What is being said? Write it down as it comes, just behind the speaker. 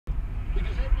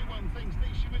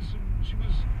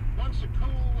once a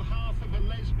cool half of a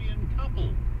lesbian couple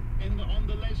on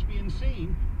the lesbian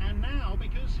scene, and now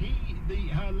because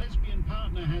her lesbian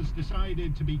partner has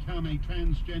decided to become a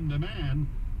transgender man,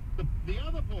 the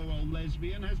other poor old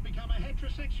lesbian has become a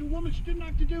heterosexual woman. She didn't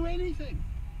have to do anything.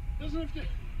 Doesn't have to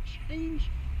change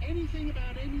anything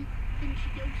about anything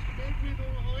she goes to bed with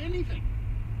or anything.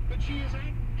 But she's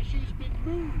been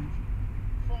moved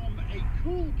from a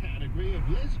cool category of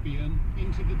lesbian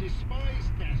into the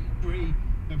despised category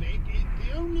of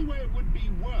the only way it would be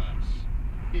worse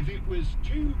if it was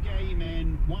two gay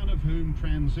men, one of whom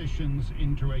transitions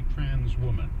into a trans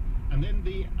woman, and then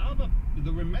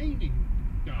the remaining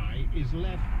guy is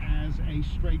left as a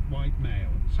straight white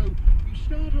male. So you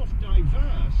start off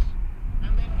diverse,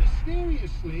 and then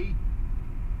mysteriously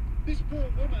this poor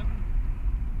woman,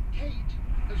 Kate,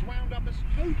 has wound up as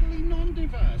totally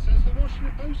non-diverse. As the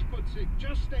Washington Post puts it,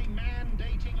 just a man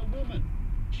dating a woman.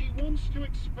 She wants to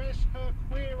express her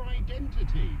queer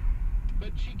identity,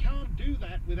 but she can't do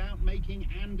that without making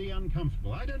Andy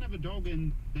uncomfortable. I don't have a dog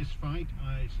in this fight.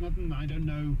 It's nothing, I don't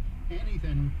know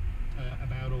anything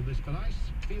about all this, but I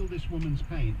feel this woman's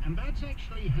pain. And that's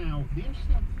actually how, the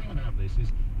interesting thing about this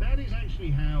is, that is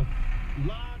actually how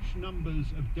large numbers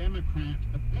of Democrat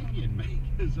opinion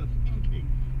makers are thinking.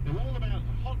 They're all about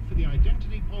hot for the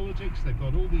identity politics. They've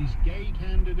got all these gay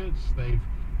candidates. They've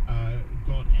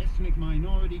got ethnic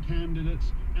minority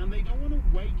candidates, and they don't want to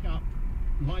wake up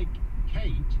like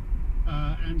Kate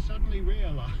and suddenly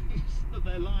realize that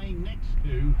they're lying next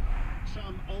to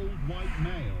some old white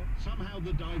male. Somehow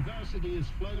the diversity has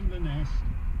flown the nest,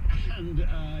 and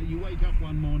you wake up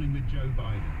one morning with Joe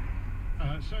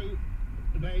Biden. So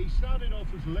they started off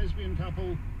as a lesbian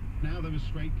couple, now they're a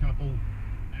straight couple,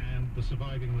 and the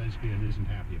surviving lesbian isn't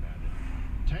happy about it.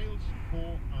 Tales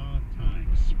for our time.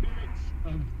 Spirits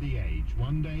of the age.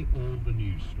 One day all the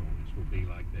news stories will be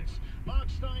like this. Mark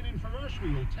Stein in for Rush.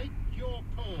 We will take your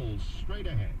calls straight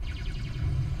ahead.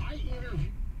 I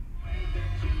interview...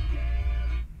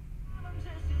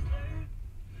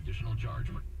 Additional charge.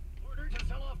 Order to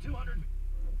sell off 200...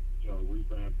 So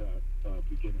revamp that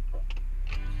beginning part.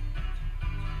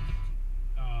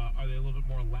 Are they a little bit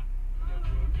more